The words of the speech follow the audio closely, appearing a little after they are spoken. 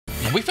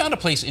We found a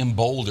place in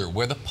Boulder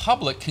where the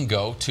public can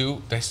go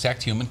to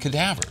dissect human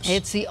cadavers.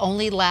 It's the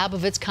only lab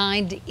of its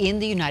kind in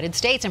the United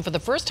States, and for the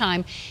first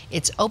time,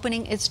 it's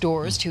opening its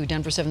doors to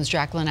Denver 7's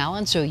Jacqueline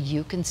Allen so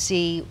you can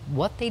see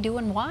what they do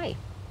and why.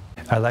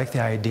 I like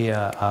the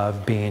idea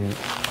of being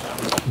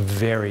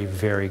very,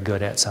 very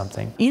good at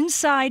something.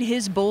 Inside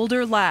his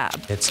Boulder lab,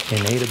 It's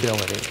innate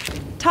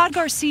ability. Todd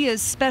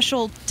Garcia's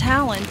special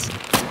talent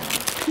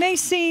may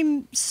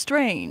seem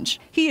strange.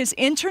 He is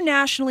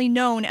internationally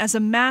known as a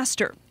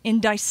master in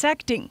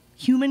dissecting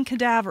human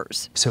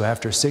cadavers. So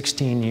after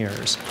 16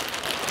 years,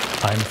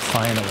 I'm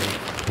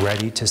finally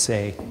ready to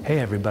say, hey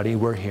everybody,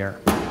 we're here.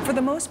 For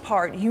the most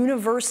part,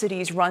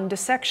 universities run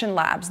dissection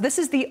labs. This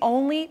is the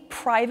only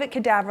private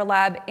cadaver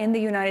lab in the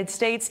United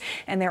States,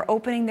 and they're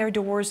opening their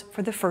doors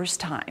for the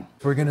first time.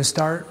 We're going to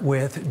start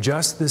with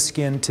just the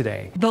skin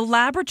today. The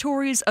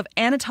Laboratories of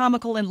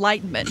Anatomical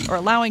Enlightenment are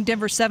allowing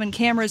Denver 7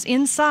 cameras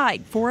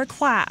inside for a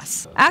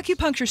class.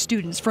 Acupuncture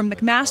students from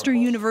McMaster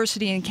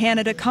University in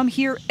Canada come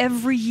here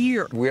every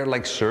year. We are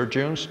like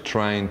surgeons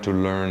trying to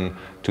learn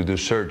to do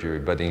surgery,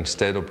 but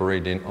instead of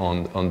operating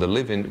on the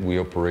living, we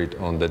operate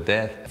on the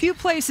dead. Few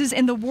places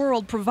in the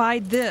world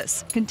provide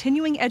this,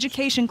 continuing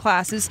education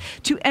classes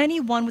to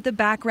anyone with a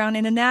background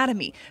in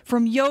anatomy,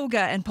 from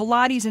yoga and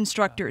Pilates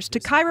instructors to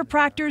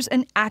chiropractors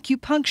and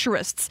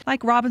acupuncturists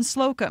like Robin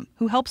Slocum,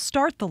 who helped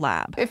start the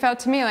lab. It felt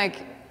to me like,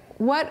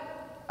 what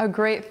a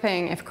great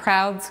thing if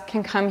crowds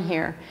can come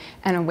here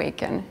and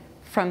awaken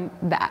from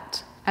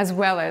that, as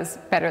well as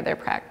better their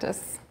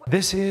practice.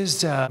 This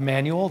is a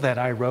manual that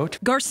I wrote.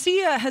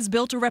 Garcia has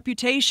built a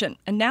reputation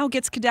and now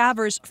gets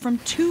cadavers from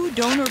 2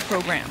 donor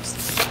programs.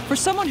 For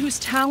someone whose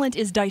talent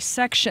is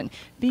dissection,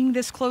 being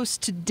this close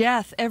to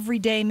death every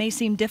day may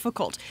seem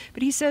difficult,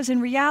 but he says in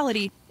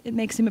reality, it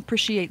makes him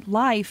appreciate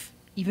life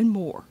even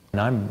more.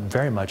 And I'm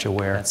very much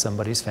aware that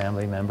somebody's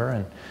family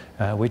member,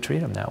 and we treat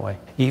them that way.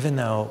 Even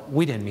though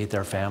we didn't meet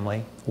their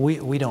family,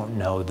 we don't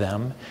know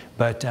them,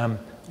 but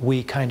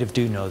we kind of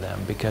do know them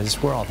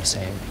because we're all the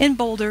same. In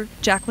Boulder,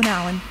 Jacqueline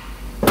Allen,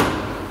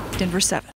 Denver 7.